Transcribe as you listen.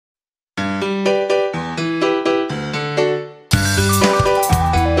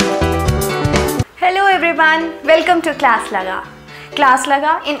everyone, welcome to Classlaga.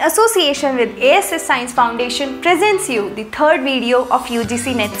 Classlaga, in association with ASS Science Foundation, presents you the third video of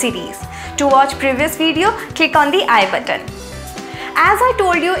UGC NET series. To watch previous video, click on the I button. As I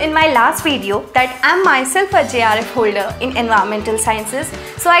told you in my last video that I am myself a JRF holder in environmental sciences,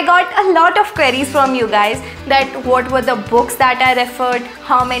 so I got a lot of queries from you guys that what were the books that I referred,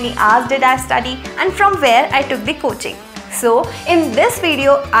 how many hours did I study, and from where I took the coaching. So in this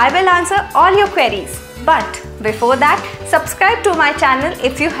video, I will answer all your queries. But before that, subscribe to my channel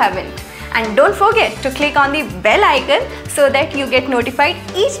if you haven't. And don't forget to click on the bell icon so that you get notified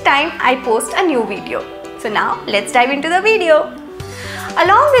each time I post a new video. So now let's dive into the video.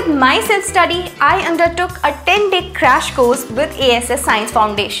 Along with my self-study, I undertook a 10-day crash course with ASS Science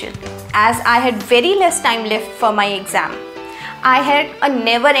Foundation as I had very less time left for my exam. I had a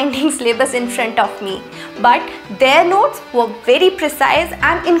never-ending syllabus in front of me, but their notes were very precise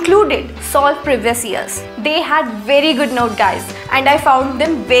and included solved previous years. They had very good note guys and I found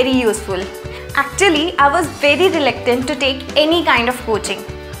them very useful. Actually, I was very reluctant to take any kind of coaching.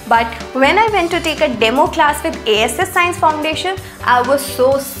 But when I went to take a demo class with ASS Science Foundation, I was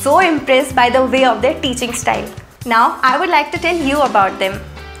so impressed by the way of their teaching style. Now, I would like to tell you about them.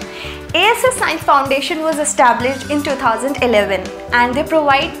 ASS Science Foundation was established in 2011 and they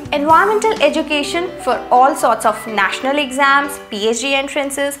provide environmental education for all sorts of national exams, PhD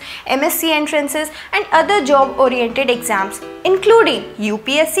entrances, MSc entrances and other job-oriented exams, including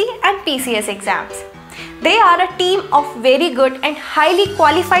UPSC and PCS exams. They are a team of very good and highly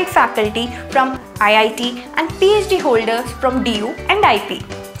qualified faculty from IIT and PhD holders from DU and IP.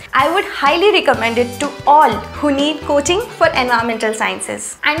 I would highly recommend it to all who need coaching for environmental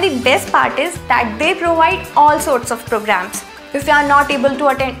sciences. And the best part is that they provide all sorts of programs. If you are not able to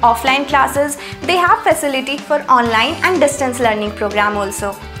attend offline classes, they have facility for online and distance learning program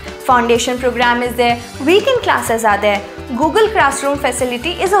also. Foundation program is there, weekend classes are there, Google Classroom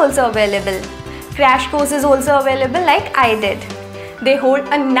facility is also available. Crash course is also available like I did. They hold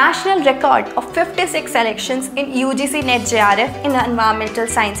a national record of 56 selections in UGC NET JRF in environmental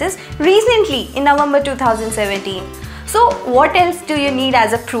sciences recently in November 2017. So what else do you need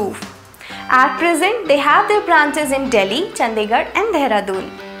as a proof? At present, they have their branches in Delhi, Chandigarh and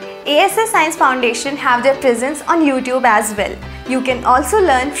Dehradun. ASS Science Foundation have their presence on YouTube as well. You can also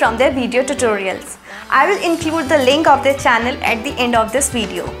learn from their video tutorials. I will include the link of their channel at the end of this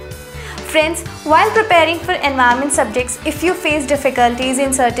video. Friends, while preparing for environment subjects, if you face difficulties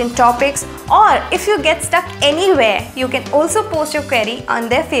in certain topics or if you get stuck anywhere, you can also post your query on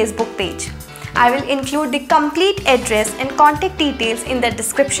their Facebook page. I will include the complete address and contact details in the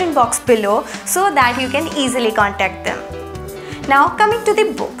description box below so that you can easily contact them. Now coming to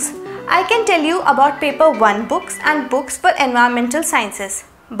the books. I can tell you about paper 1 books and books for environmental sciences.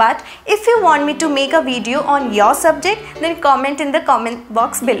 But if you want me to make a video on your subject, then comment in the comment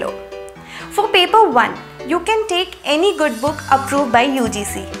box below. For paper 1, you can take any good book approved by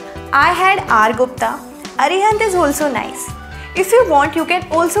UGC. I had R. Gupta. Arihant is also nice. If you want, you can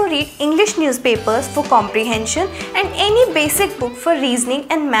also read English newspapers for comprehension and any basic book for reasoning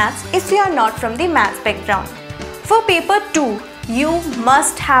and maths if you are not from the maths background. For paper 2, you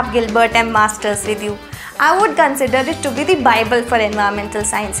must have Gilbert M. Masters with you. I would consider it to be the Bible for environmental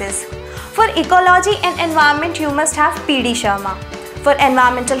sciences. For ecology and environment, you must have P.D. Sharma. For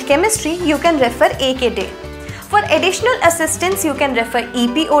environmental chemistry, you can refer A.K. Day. For additional assistance, you can refer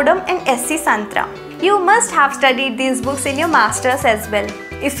E.P. Odum and S.C. Santra. You must have studied these books in your masters as well.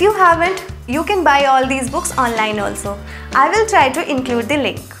 If you haven't, you can buy all these books online also. I will try to include the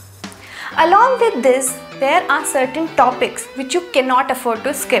link. Along with this, there are certain topics which you cannot afford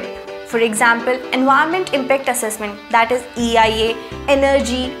to skip. For example, environment impact assessment, that is EIA,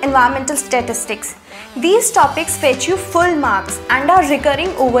 energy, environmental statistics. These topics fetch you full marks and are recurring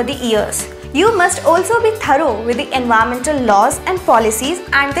over the years. You must also be thorough with the environmental laws and policies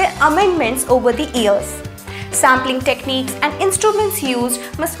and their amendments over the years. Sampling techniques and instruments used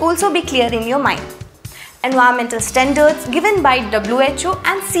must also be clear in your mind. Environmental standards given by WHO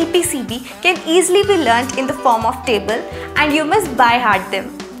and CPCB can easily be learnt in the form of table and you must by heart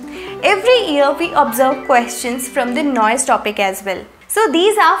them. Every year we observe questions from the noise topic as well. So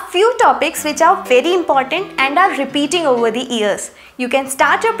these are few topics which are very important and are repeating over the years. You can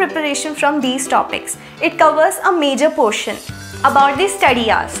start your preparation from these topics. It covers a major portion. About the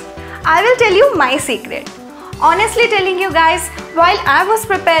study hours, I will tell you my secret. Honestly telling you guys, while I was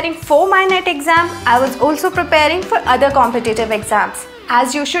preparing for my NET exam, I was also preparing for other competitive exams.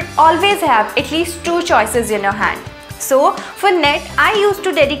 As you should always have at least 2 choices in your hand. So for NET, I used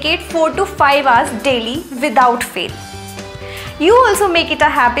to dedicate 4 to 5 hours daily without fail. You also make it a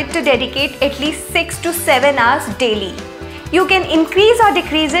habit to dedicate at least 6 to 7 hours daily. You can increase or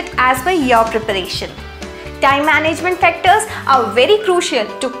decrease it as per your preparation. Time management factors are very crucial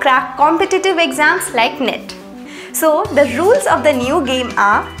to crack competitive exams like NET. So the rules of the new game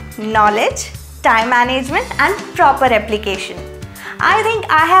are knowledge, time management and proper application. I think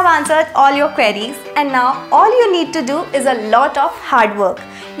I have answered all your queries, and now all you need to do is a lot of hard work.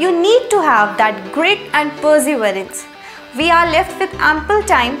 You need to have that grit and perseverance. We are left with ample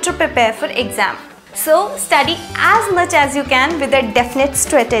time to prepare for exam. So study as much as you can with a definite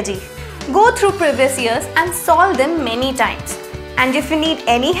strategy. Go through previous years and solve them many times. And if you need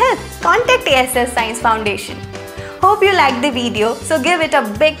any help, contact ASS Science Foundation. Hope you liked the video, so give it a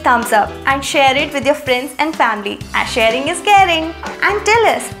big thumbs up and share it with your friends and family, as sharing is caring. And tell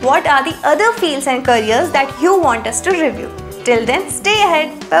us what are the other fields and careers that you want us to review. Till then, stay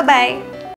ahead. Bye-bye.